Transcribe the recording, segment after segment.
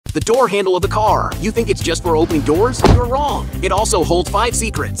The door handle of the car. You think it's just for opening doors? You're wrong. It also holds 5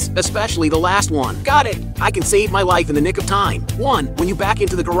 secrets, especially the last one. Got it! I can save my life in the nick of time. 1. When you back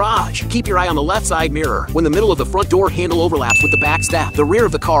into the garage, keep your eye on the left side mirror. When the middle of the front door handle overlaps with the back step, the rear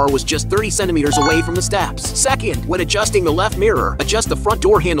of the car was just 30 centimeters away from the steps. 2nd, when adjusting the left mirror, adjust the front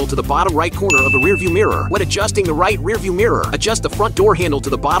door handle to the bottom right corner of the rear view mirror. When adjusting the right rear view mirror, adjust the front door handle to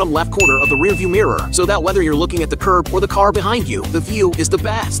the bottom left corner of the rear view mirror, so that whether you're looking at the curb or the car behind you, the view is the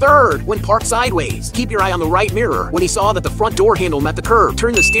best. 3rd, when parked sideways, keep your eye on the right mirror. When he saw that the front door handle met the curb,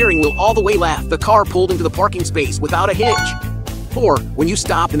 turn the steering wheel all the way left. The car pulled into the parking space without a hitch. 4. When you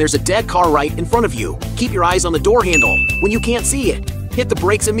stop and there's a dead car right in front of you, keep your eyes on the door handle. When you can't see it, hit the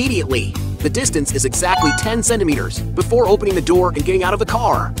brakes immediately. The distance is exactly 10 centimeters before opening the door and getting out of the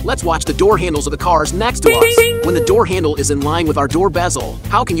car. Let's watch the door handles of the cars next to us. When the door handle is in line with our door bezel,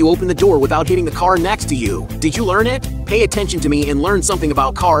 how can you open the door without hitting the car next to you? Did you learn it? Pay attention to me and learn something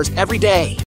about cars every day.